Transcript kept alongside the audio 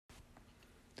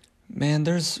Man,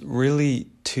 there's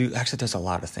a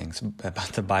lot of things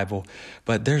about the Bible,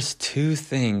 but there's two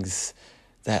things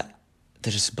that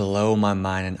just blow my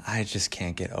mind and I just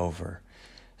can't get over.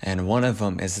 And one of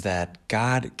them is that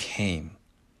God came.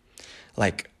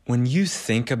 Like, when you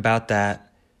think about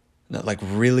that, like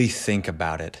really think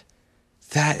about it,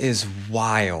 that is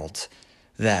wild.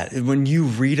 That when you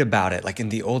read about it, like in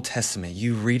the Old Testament,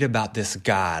 you read about this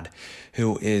God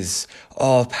who is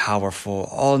all powerful,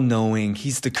 all knowing.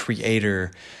 He's the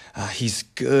creator. He's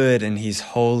good and he's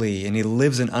holy and he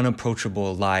lives in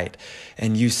unapproachable light.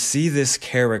 And you see this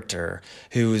character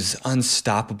who's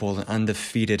unstoppable and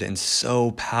undefeated and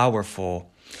so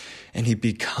powerful. And he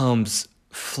becomes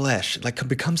flesh, like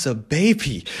becomes a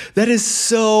baby. That is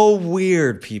so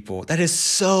weird, people. That is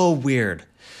so weird.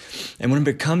 And when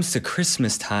it comes to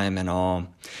Christmas time and all,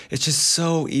 it's just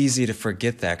so easy to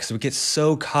forget that because we get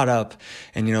so caught up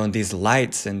in these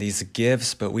lights and these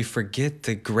gifts, but we forget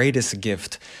the greatest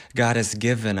gift God has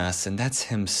given us, and that's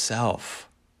himself.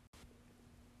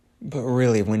 But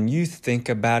really, when you think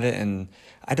about it, and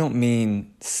I don't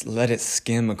mean let it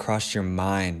skim across your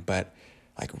mind, but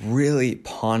like really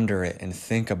ponder it and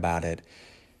think about it,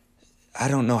 I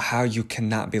don't know how you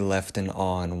cannot be left in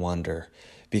awe and wonder.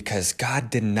 Because God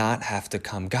did not have to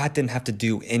come. God didn't have to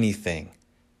do anything.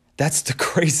 That's the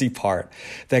crazy part.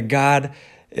 That God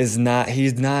he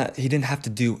didn't have to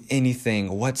do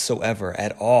anything whatsoever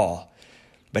at all.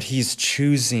 But he's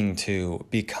choosing to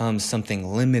become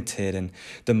something limited and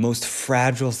the most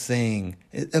fragile thing,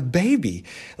 a baby.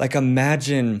 Like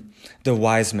imagine the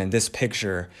wise men, this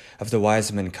picture of the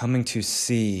wise men coming to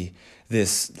see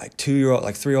this like 2-year-old,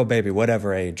 like 3-year-old baby,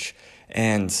 whatever age.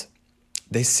 And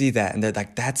they see that and they're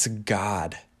like, that's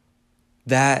God.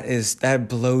 That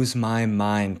blows my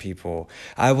mind, people.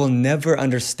 I will never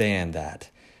understand that.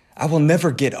 I will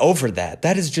never get over that.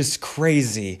 That is just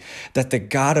crazy that the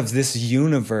God of this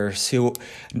universe who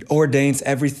ordains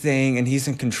everything and he's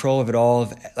in control of it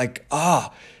all,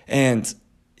 and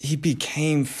he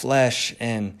became flesh.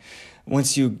 And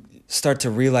once you start to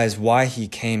realize why he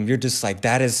came, you're just like,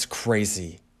 that is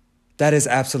crazy. That is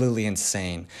absolutely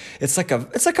insane. It's like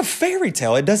a fairy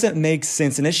tale. It doesn't make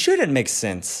sense, and it shouldn't make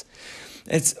sense.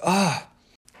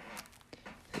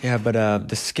 Yeah, but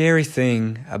the scary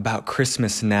thing about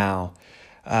Christmas now,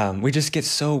 we just get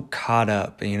so caught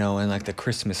up, in like the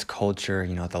Christmas culture,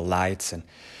 the lights and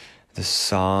the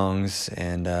songs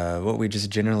and what we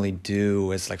just generally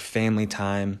do as like family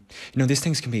time. These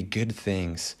things can be good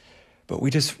things, but we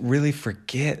just really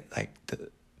forget like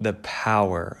the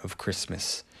power of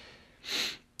Christmas.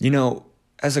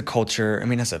 As a culture,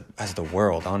 as the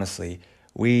world, honestly,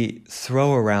 we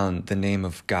throw around the name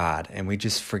of God and we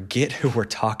just forget who we're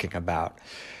talking about.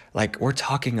 Like we're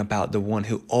talking about the one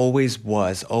who always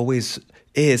was, always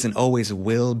is, and always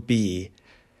will be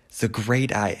the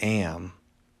great I am.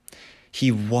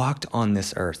 He walked on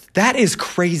this earth. That is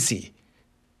crazy.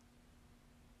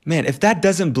 Man, if that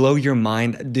doesn't blow your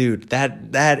mind, dude,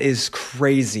 that is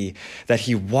crazy that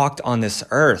he walked on this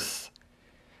earth.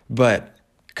 But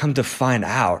come to find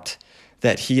out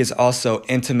that he is also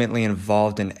intimately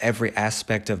involved in every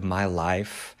aspect of my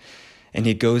life. And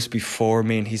he goes before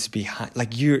me and he's behind.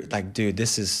 Dude,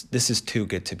 this is too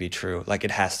good to be true. Like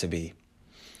it has to be.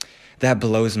 That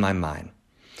blows my mind.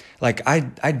 Like I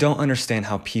don't understand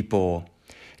how people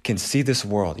can see this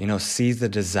world, see the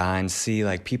design, see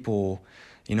like people,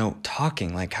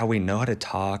 talking, like how we know how to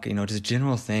talk, just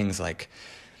general things like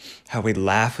how we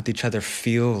laugh with each other,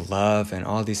 feel love and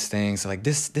all these things. Like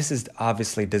this is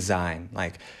obviously design.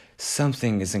 Like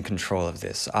something is in control of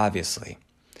this, obviously.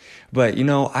 But,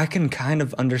 I can kind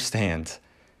of understand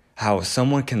how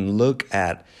someone can look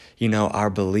at, our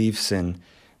beliefs and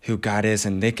who God is,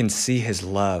 and they can see his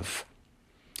love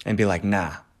and be like,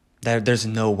 nah, there's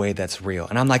no way that's real.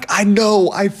 And I'm like, I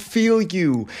know, I feel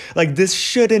you. Like this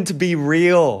shouldn't be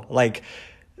real. Like,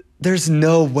 there's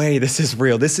no way this is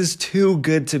real. This is too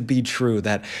good to be true,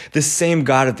 that this same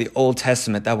God of the Old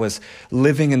Testament that was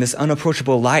living in this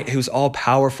unapproachable light, who's all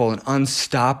powerful and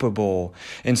unstoppable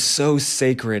and so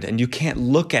sacred, and you can't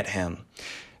look at him,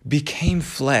 became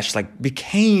flesh, like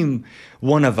became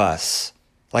one of us.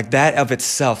 Like that of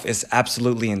itself is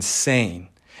absolutely insane.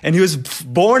 And he was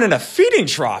born in a feeding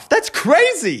trough. That's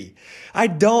crazy. I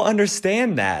don't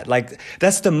understand that. Like,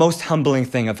 that's the most humbling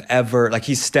thing I've ever, like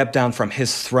he stepped down from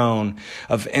his throne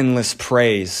of endless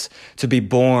praise to be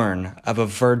born of a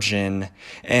virgin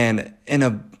and in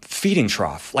a feeding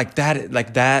trough.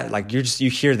 You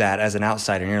hear that as an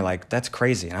outsider and you're like, that's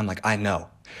crazy. And I'm like, I know.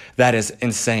 That is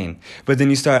insane. But then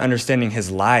you start understanding his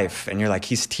life and you're like,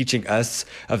 he's teaching us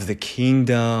of the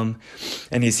kingdom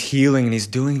and he's healing and he's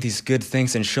doing these good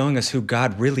things and showing us who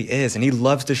God really is. And he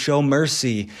loves to show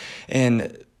mercy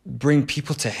and bring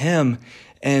people to him.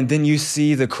 And then you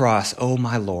see the cross. Oh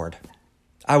my Lord.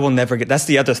 I will never get, that's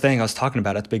the other thing I was talking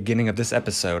about at the beginning of this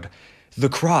episode. The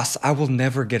cross, I will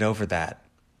never get over that.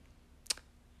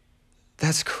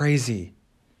 That's crazy.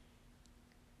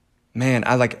 Man,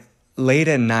 I like late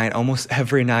at night, almost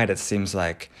every night it seems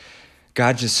like,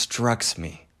 God just strikes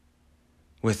me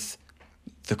with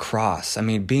the cross. I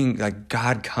mean, being like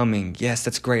God coming, yes,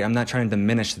 that's great. I'm not trying to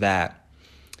diminish that.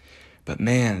 But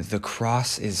man, the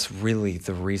cross is really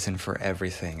the reason for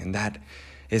everything. And that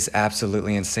is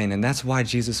absolutely insane. And that's why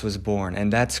Jesus was born.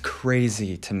 And that's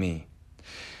crazy to me.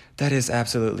 That is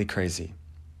absolutely crazy.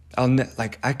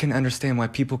 I can understand why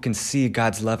people can see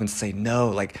God's love and say, no,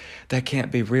 like that can't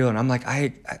be real. And I'm like,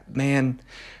 man,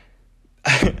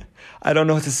 I don't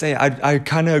know what to say. I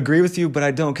kind of agree with you, but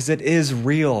I don't, because it is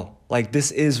real. Like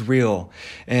this is real.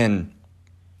 And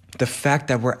the fact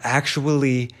that we're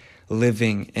actually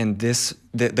living in this,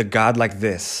 the God like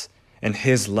this and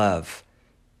his love,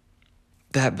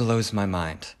 that blows my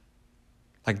mind.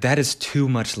 Like that is too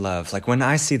much love. Like when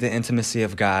I see the intimacy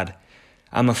of God,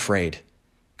 I'm afraid.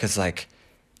 Because like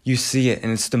you see it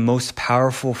and it's the most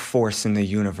powerful force in the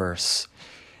universe.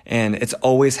 And it's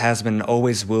always has been and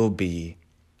always will be.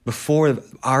 Before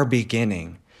our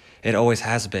beginning, it always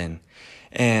has been.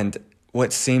 And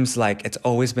what seems like it's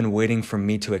always been waiting for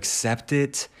me to accept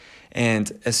it.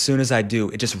 And as soon as I do,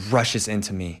 it just rushes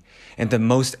into me. And the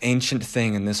most ancient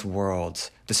thing in this world,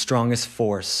 the strongest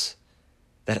force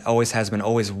that always has been,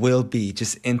 always will be,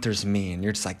 just enters me. And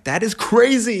you're just like, that is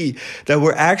crazy that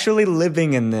we're actually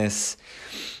living in this.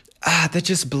 That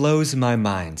just blows my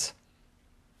mind.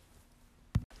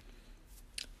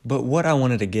 But what I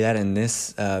wanted to get at in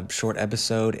this short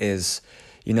episode is,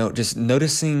 just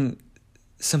noticing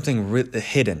something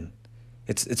hidden.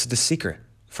 It's the secret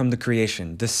from the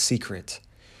creation, the secret.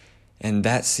 And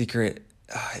that secret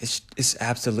is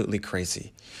absolutely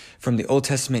crazy. From the Old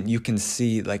Testament, you can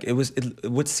see like it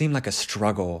would seem like a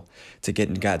struggle to get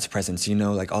in God's presence,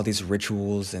 like all these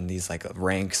rituals and these like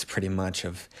ranks pretty much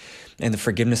and the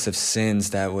forgiveness of sins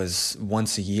that was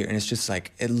once a year. And it's just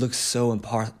like, it looks so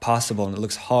impossible and it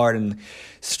looks hard and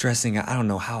stressing. I don't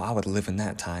know how I would live in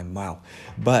that time. Wow.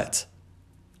 But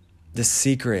the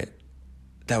secret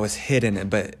that was hidden,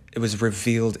 but it was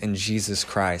revealed in Jesus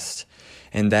Christ.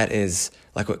 And that is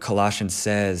like what Colossians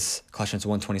says, Colossians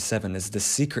 1:27, is the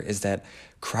secret is that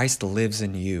Christ lives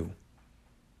in you.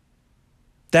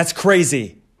 That's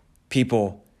crazy,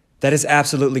 people. That is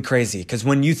absolutely crazy. Because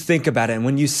when you think about it and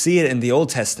when you see it in the Old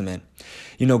Testament,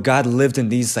 God lived in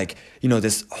these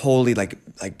this holy, like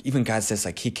even God says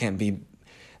like he can't be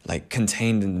like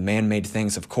contained in man-made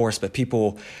things, of course, but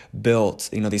people built,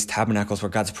 these tabernacles where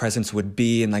God's presence would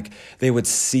be, and like they would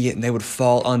see it and they would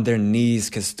fall on their knees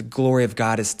because the glory of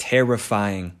God is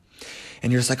terrifying.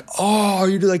 And you're just like, oh,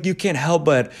 you can't help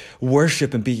but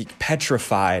worship and be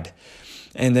petrified.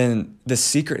 And then the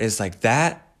secret is like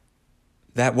that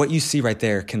what you see right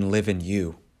there can live in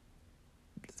you.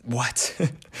 What?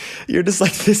 You're just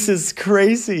like, this is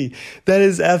crazy. That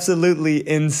is absolutely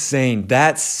insane.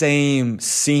 That same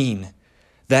scene,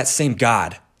 that same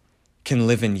God can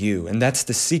live in you. And that's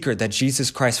the secret that Jesus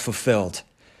Christ fulfilled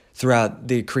throughout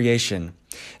the creation,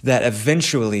 that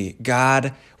eventually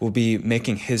God will be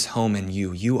making his home in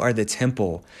you. You are the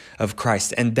temple of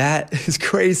Christ. And that is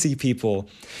crazy, people.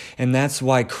 And that's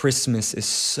why Christmas is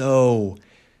so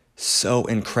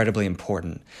incredibly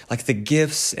important. Like the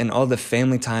gifts and all the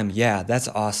family time, yeah, that's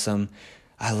awesome.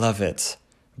 I love it.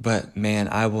 But man,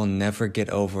 I will never get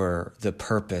over the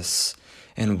purpose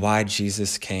and why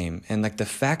Jesus came. And like the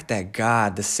fact that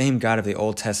God, the same God of the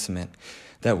Old Testament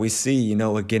that we see,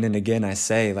 again and again, I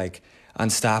say like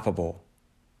unstoppable,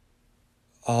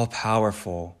 all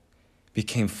powerful,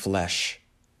 became flesh.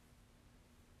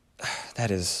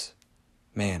 That is,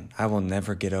 man, I will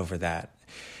never get over that.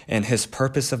 And his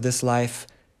purpose of this life,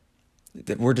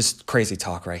 we're just crazy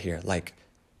talk right here. Like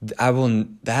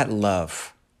that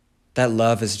love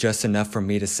is just enough for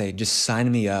me to say, just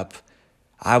sign me up.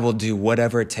 I will do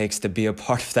whatever it takes to be a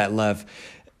part of that love.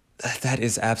 That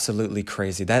is absolutely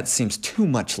crazy. That seems too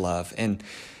much love. And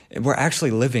we're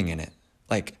actually living in it.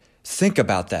 Like, think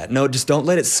about that. No, just don't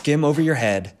let it skim over your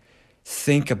head.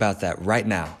 Think about that right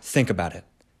now. Think about it.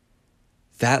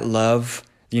 That love,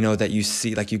 that you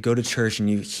see, like you go to church and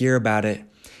you hear about it,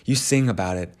 you sing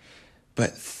about it,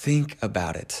 but think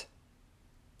about it.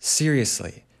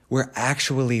 Seriously, we're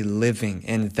actually living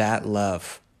in that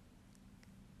love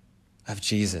of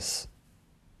Jesus.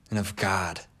 and of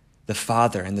God, the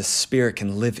Father and the Spirit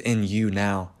can live in you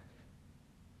now.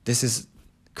 This is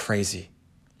crazy.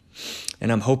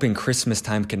 And I'm hoping Christmas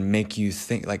time can make you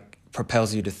think, like,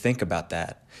 propels you to think about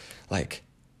that. Like,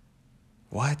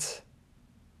 what?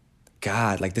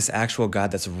 God, like this actual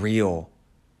God that's real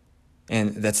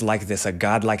and that's like this, a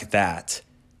God like that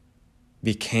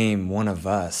became one of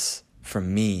us for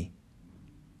me.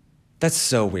 That's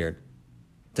so weird.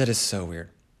 That is so weird.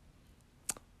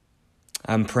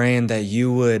 I'm praying that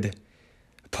you would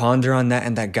ponder on that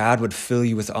and that God would fill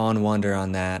you with awe and wonder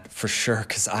on that for sure,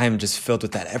 because I am just filled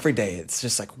with that every day. It's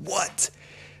just like, what?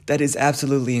 That is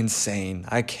absolutely insane.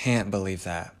 I can't believe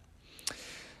that.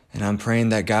 And I'm praying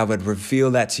that God would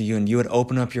reveal that to you and you would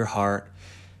open up your heart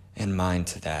and mind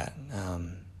to that.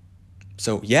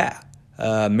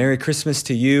 Merry Christmas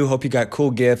to you. Hope you got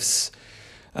cool gifts.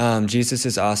 Jesus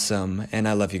is awesome, and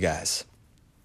I love you guys.